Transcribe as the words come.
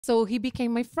So he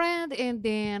became my friend, and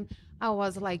then I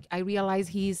was like, I realized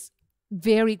he's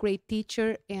very great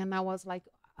teacher, and I was like,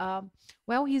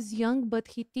 well, he's young, but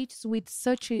he teaches with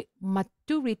such a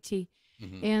maturity,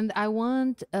 Hmm. and I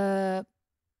want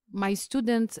my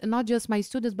students, not just my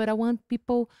students, but I want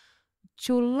people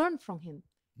to learn from him.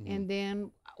 Hmm. And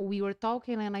then we were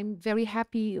talking, and I'm very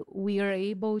happy we are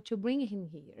able to bring him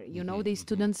here. You know, Hmm. the Hmm.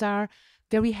 students are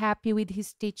very happy with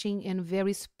his teaching and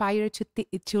very inspired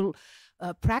to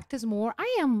practice more. I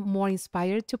am more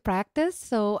inspired to practice,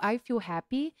 so I feel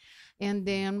happy. And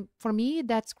then for me,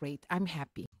 that's great. I'm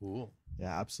happy. Cool. Yeah, I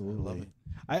love it. absolutely.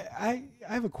 I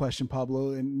have a question,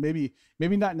 Pablo, and maybe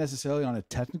not necessarily on a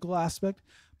technical aspect,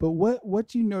 but what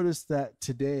do you notice that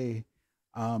today,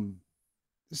 um,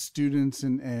 students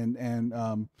and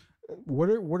what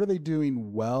are they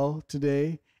doing well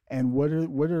today, and what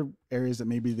are areas that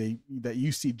maybe that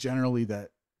you see generally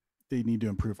that they need to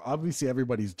improve? Obviously,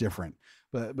 everybody's different,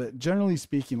 but generally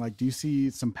speaking, like, do you see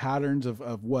some patterns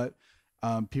of what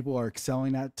people are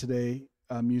excelling at today,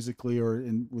 musically or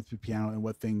in with the piano, and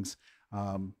what things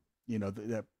um,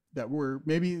 that we're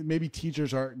maybe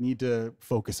teachers are need to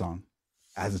focus on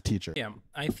as a teacher? Yeah,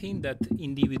 I think that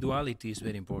individuality is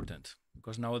very important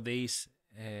because nowadays,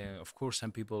 of course,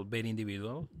 some people very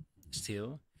individual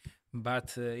still,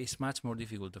 but it's much more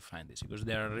difficult to find this because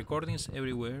there are recordings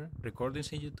everywhere, recordings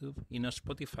in YouTube, in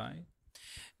Spotify.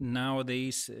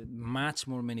 Nowadays, much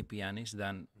more many pianists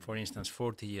than, for instance,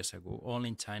 40 years ago. Only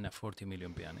in China, 40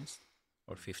 million pianists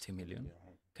or 50 million.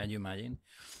 Can you imagine?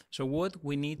 So what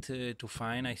we need to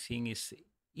find, I think, is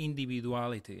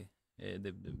individuality.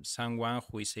 Someone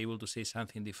who is able to say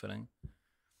something different,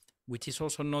 which is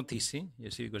also not easy,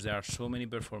 you see, because there are so many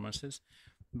performances.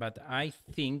 But I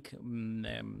think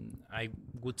I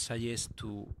would suggest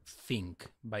to think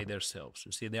by themselves.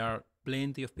 You see, there are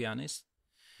plenty of pianists,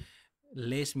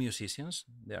 less musicians.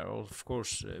 There are, of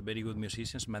course, very good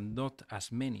musicians, but not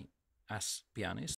as many as pianists.